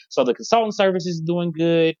ecosystem. So the consultant service is doing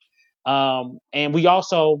good. And we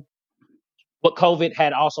also what COVID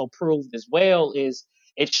had also proved as well is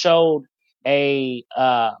it showed a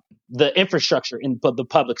the infrastructure in the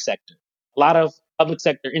public sector. A lot of public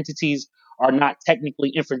sector entities are not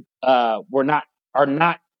technically were not are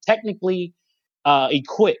not technically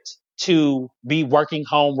equipped to be working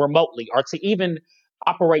home remotely or to even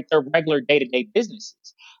operate their regular day-to-day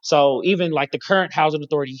businesses. So even like the current housing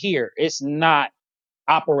authority here, it's not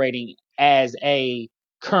operating as a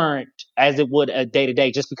current as it would a day to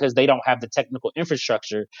day just because they don't have the technical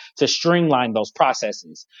infrastructure to streamline those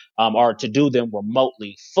processes or to do them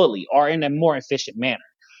remotely fully or in a more efficient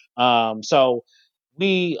manner. So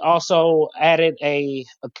we also added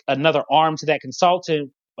another arm to that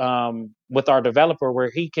consultant with our developer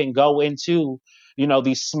where he can go into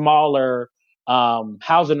these smaller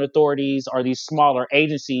housing authorities or these smaller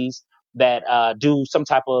agencies that do some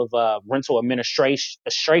type of rental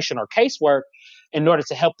administration or casework in order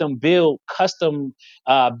to help them build custom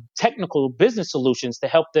technical business solutions to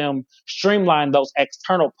help them streamline those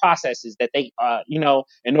external processes that they,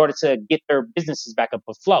 in order to get their businesses back up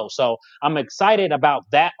afloat. So I'm excited about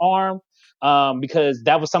that arm because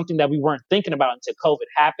that was something that we weren't thinking about until COVID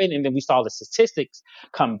happened. And then we saw the statistics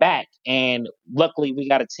come back. And luckily, we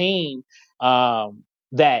got a team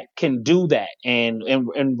that can do that and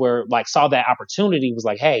we're like saw that opportunity was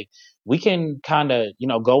like, hey, we can kind of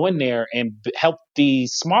go in there and help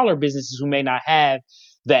these smaller businesses who may not have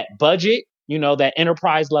that budget, that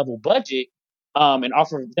enterprise level budget, and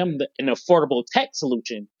offer them an affordable tech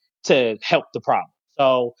solution to help the problem.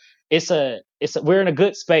 So we're in a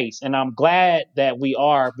good space, and I'm glad that we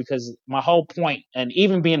are because my whole point, and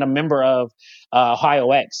even being a member of Ohio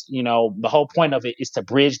X, the whole point of it is to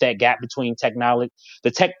bridge that gap between technology, the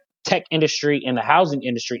tech industry and the housing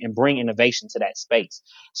industry, and bring innovation to that space.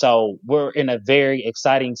 So we're in a very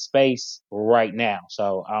exciting space right now.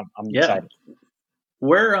 So I'm Yeah. excited.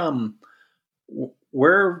 Where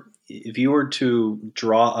where if you were to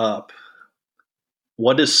draw up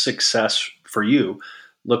what does success for you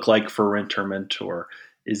look like for Renter Mentor?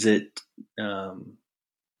 Is it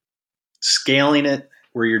scaling it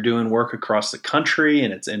where you're doing work across the country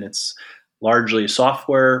and it's largely a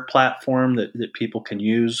software platform that people can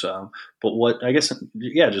use? But what I guess,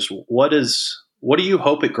 yeah, just what do you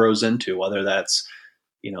hope it grows into? Whether that's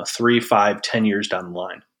 3, 5, 10 years down the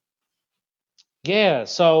line. Yeah.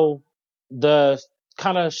 So the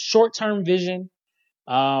kind of short term vision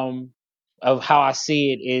um, of how I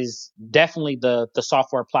see it is definitely the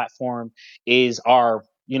software platform is our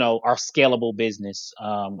scalable business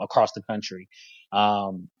across the country.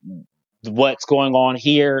 Um, what's going on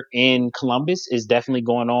here in Columbus is definitely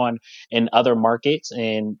going on in other markets,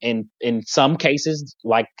 and in some cases,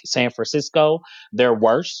 like San Francisco, they're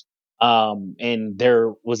worse. And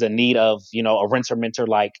there was a need of a renter mentor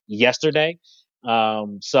like yesterday.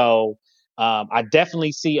 So I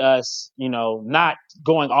definitely see us, not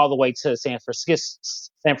going all the way to San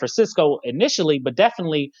Francisco initially, but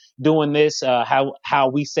definitely doing this. How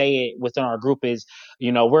we say it within our group is,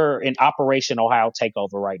 we're in Operation Ohio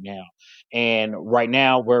Takeover right now, And right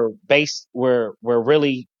now we're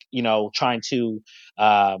really, trying to,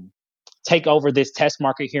 um, take over this test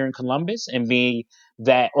market here in Columbus and be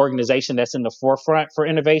that organization that's in the forefront for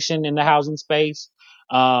innovation in the housing space.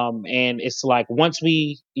 And it's like once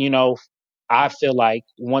we, I feel like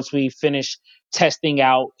once we finish testing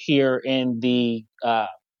out here in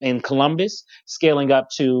Columbus, scaling up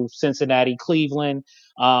to Cincinnati, Cleveland,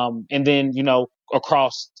 and then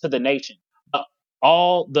across to the nation. Uh,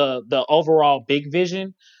 all the overall big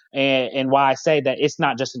vision, and why I say that it's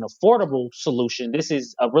not just an affordable solution. This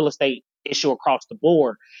is a real estate issue across the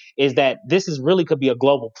board. Is that this is really could be a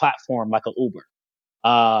global platform like a Uber.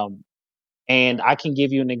 Um, and I can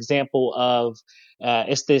give you an example of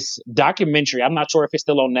it's this documentary. I'm not sure if it's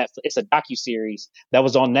still on Netflix. It's a docu series that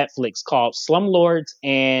was on Netflix called Slumlords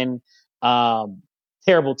and um,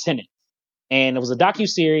 Terrible Tenants, and it was a docu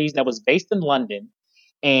series that was based in London,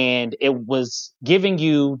 and it was giving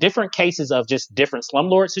you different cases of just different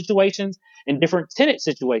slumlord situations and different tenant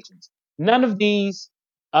situations. None of these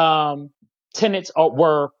um, tenants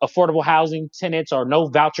were affordable housing tenants, or no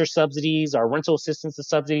voucher subsidies or rental assistance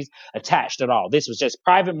subsidies attached at all. This was just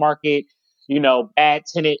private market, bad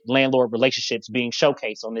tenant landlord relationships being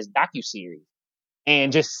showcased on this docu series,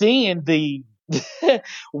 and just seeing the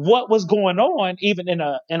what was going on even in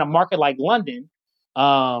a market like London,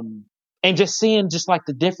 um and just seeing just like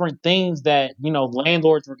the different things that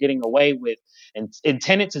landlords were getting away with, and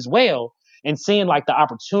tenants as well, and seeing like the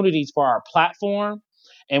opportunities for our platform,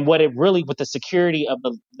 and what it really with the security of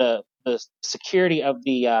the security of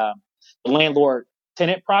the landlord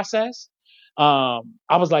tenant process. I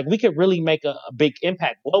was like, we could really make a big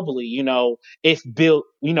impact globally,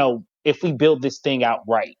 if we build this thing out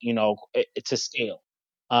right, to scale.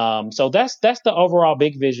 So that's the overall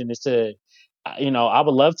big vision, is to, I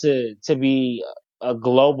would love to be a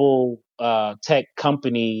global tech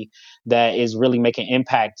company that is really making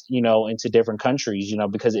impact, into different countries,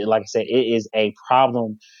 because like I said, it is a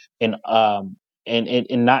problem in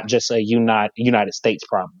and not just a United States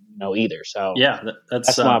problem, either. So Yeah,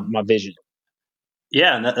 that's that's my vision.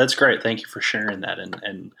 yeah, and that's great. Thank you for sharing that.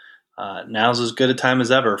 And now's as good a time as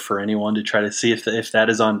ever for anyone to try to see if that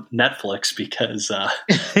is on Netflix, because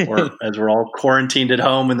as we're all quarantined at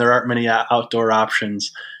home and there aren't many outdoor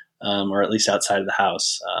options, or at least outside of the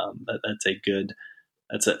house.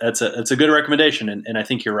 That's a good recommendation. And I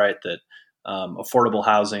think you're right that affordable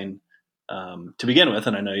housing, to begin with,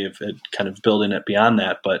 and I know you've kind of building it beyond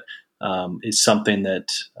that, but is something that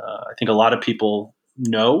I think a lot of people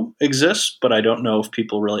know exists, but I don't know if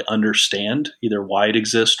people really understand either why it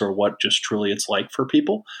exists or what just truly it's like for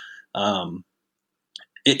people. Um,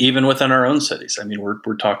 Even within our own cities. I mean,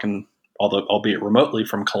 we're talking, although albeit remotely,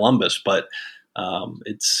 from Columbus, but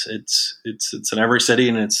it's in every city,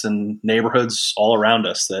 and it's in neighborhoods all around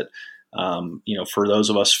us that, for those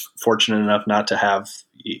of us fortunate enough not to have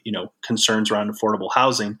concerns around affordable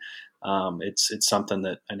housing, it's something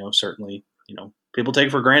that I know certainly people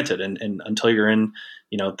take for granted, and until you're in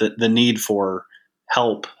the need for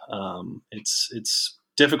help, it's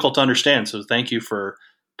difficult to understand. So thank you for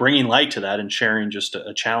bringing light to that and sharing just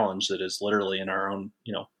a challenge that is literally in our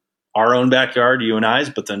own backyard, you and I's,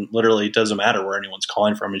 but then literally it doesn't matter where anyone's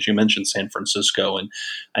calling from. As you mentioned, San Francisco, and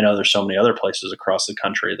I know there's so many other places across the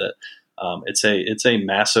country that it's a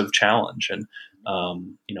massive challenge. And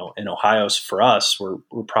in Ohio, for us,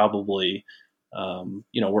 we're probably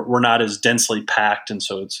we're not as densely packed, and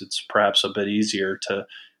so it's perhaps a bit easier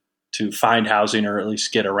to find housing or at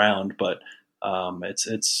least get around. But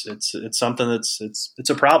it's something it's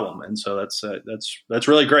a problem, and so that's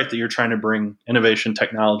really great that you're trying to bring innovation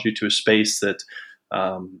technology to a space that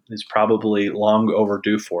is probably long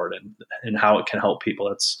overdue for it, and how it can help people.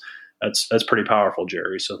 That's pretty powerful,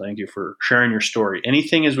 Jerry. So thank you for sharing your story.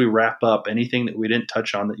 Anything as we wrap up, anything that we didn't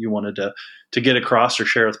touch on that you wanted to get across or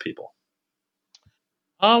share with people?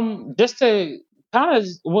 Just to kind of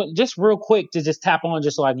just real quick to just tap on,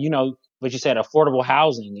 just like what you said, affordable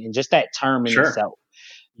housing, and just that term in Sure. itself.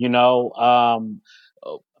 You know, uh,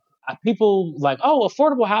 People like, oh,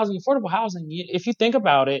 affordable housing, affordable housing. If you think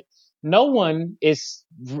about it, no one is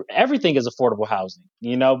everything is affordable housing.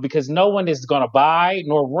 Because no one is going to buy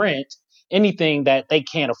nor rent anything that they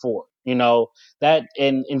can't afford. That,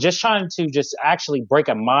 and just trying to just actually break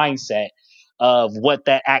a mindset of what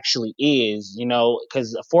that actually is.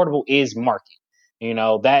 Because affordable is market.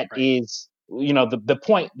 That Right. is the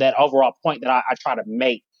point, that overall point that I try to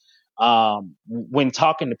make when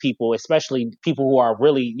talking to people, especially people who are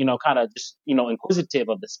really, kind of just, inquisitive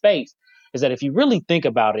of the space, is that if you really think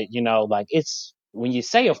about it, like it's when you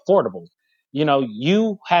say affordable,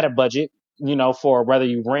 you had a budget, for whether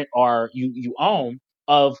you rent or you own,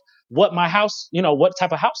 of what my house, what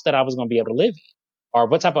type of house that I was going to be able to live in, or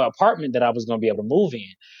what type of apartment that I was going to be able to move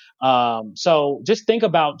in. So just think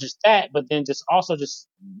about just that, but then just also just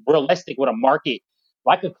realistic with a market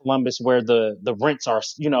like a Columbus where the rents are,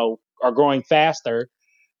 are growing faster,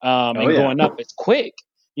 Oh and yeah. going up. It's quick,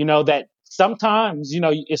 that sometimes,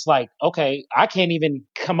 it's like, okay, I can't even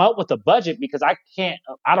come up with a budget because I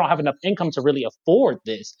don't have enough income to really afford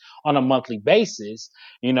this on a monthly basis,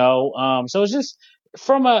 so it's just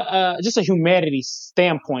from just a humanity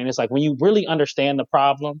standpoint. It's like when you really understand the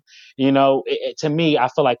problem, to me, I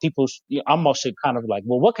feel like people almost should kind of like,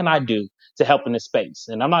 well, what can I do to help in this space?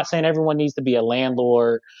 And I'm not saying everyone needs to be a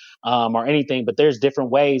landlord, or anything, but there's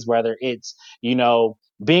different ways, whether it's,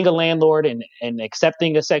 being a landlord and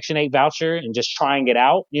accepting a Section 8 voucher and just trying it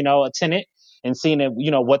out, a tenant, and seeing it,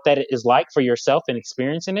 what that is like for yourself and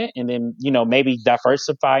experiencing it. And then, maybe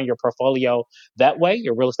diversifying your portfolio that way,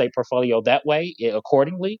 your real estate portfolio that way,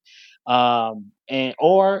 accordingly.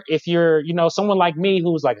 Or if you're, someone like me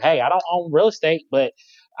who's like, hey, I don't own real estate, but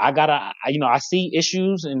I see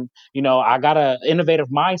issues, and, I got a innovative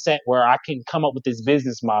mindset where I can come up with this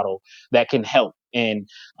business model that can help. And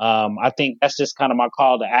I think that's just kind of my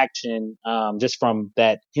call to action, just from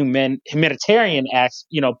that humanitarian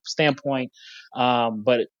standpoint.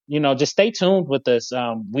 But just stay tuned with us.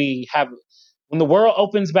 We have when the world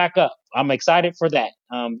opens back up, I'm excited for that,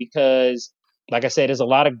 because, like I said, there's a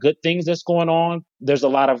lot of good things that's going on. There's a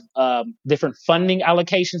lot of different funding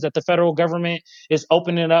allocations that the federal government is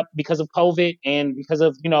opening up because of COVID, and because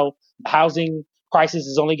of, the housing crisis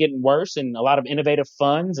is only getting worse, and a lot of innovative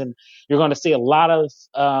funds. And you're going to see a lot of,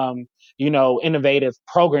 innovative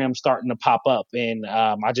programs starting to pop up. And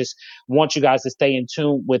I just want you guys to stay in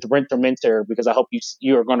tune with Renter Mentor, because I hope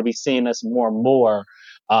you're going to be seeing us more and more,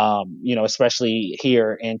 especially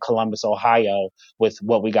here in Columbus, Ohio, with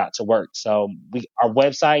what we got to work. So our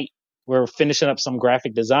website, we're finishing up some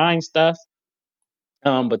graphic design stuff.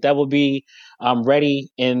 But that will be ready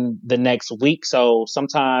in the next week. So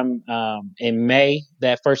sometime in May,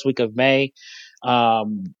 that first week of May,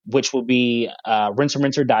 which will be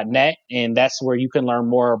rentermentor.net. And that's where you can learn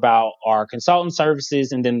more about our consultant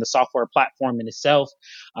services, and then the software platform in itself.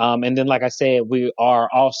 And then, like I said, we are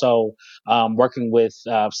also working with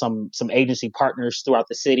some agency partners throughout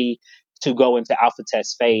the city to go into alpha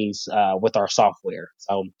test phase with our software.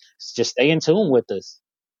 So just stay in tune with us.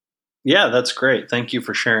 Yeah, that's great. Thank you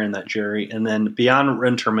for sharing that, Jerry. And then beyond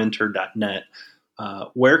rentermentor.net,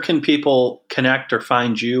 where can people connect or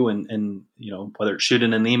find you, and whether it's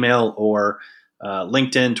shooting an email or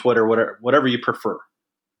LinkedIn, Twitter, whatever you prefer.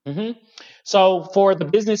 Mm-hmm. So for the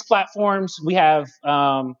business platforms, we have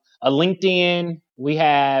a LinkedIn. We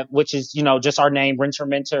have, which is just our name, Renter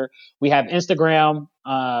Mentor. We have Instagram,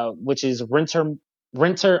 which is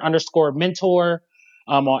renter_mentor,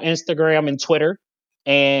 on Instagram and Twitter.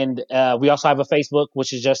 And we also have a Facebook,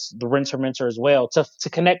 which is just the Renter Mentor as well. To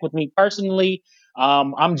connect with me personally,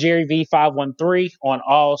 I'm Jerry V513 on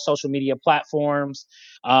all social media platforms,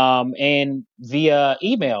 and via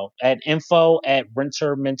email at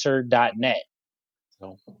info@rentermentor.net.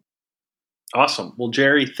 So. Awesome. Well,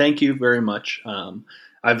 Jerry, thank you very much.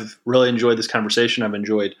 I've really enjoyed this conversation. I've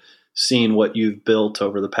enjoyed seeing what you've built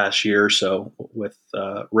over the past year or so with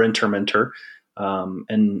Renter Mentor.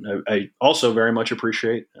 And I also very much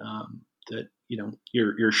appreciate that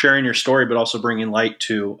you're sharing your story, but also bringing light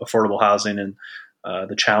to affordable housing and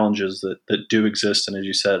the challenges that do exist. And as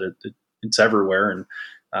you said, it's everywhere,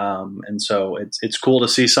 and so it's cool to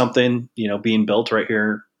see something being built right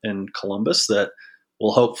here in Columbus that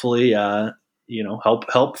will hopefully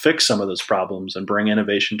help fix some of those problems and bring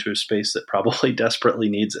innovation to a space that probably desperately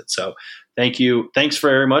needs it. So thanks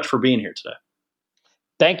very much for being here today.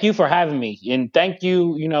 Thank you for having me, and thank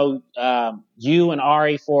you, you and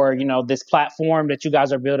Ari for this platform that you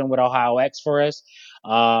guys are building with Ohio X for us.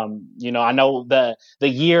 I know the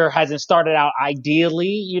year hasn't started out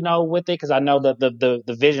ideally, with it, because I know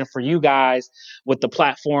the vision for you guys with the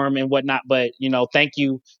platform and whatnot. But thank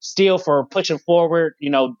you still for pushing forward,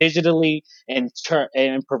 digitally, and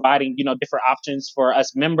providing different options for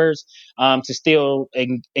us members, to still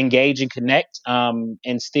engage and connect,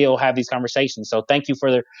 and still have these conversations. So thank you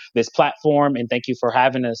for this platform, and thank you for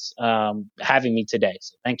having me today.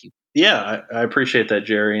 So thank you. Yeah, I appreciate that,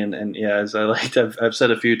 Jerry. And yeah, as I've said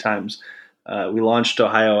a few times, we launched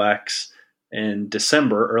Ohio X in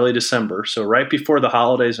early December. So right before the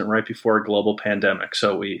holidays and right before a global pandemic.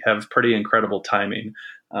 So we have pretty incredible timing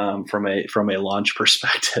from a launch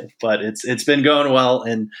perspective, but it's been going well.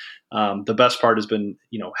 And the best part has been,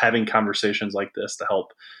 having conversations like this to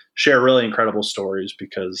help share really incredible stories,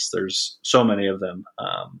 because there's so many of them.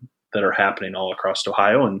 that are happening all across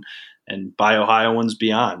Ohio and by Ohioans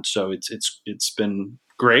beyond. So it's been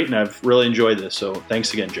great, and I've really enjoyed this. So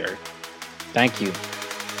thanks again, Jerry. Thank you.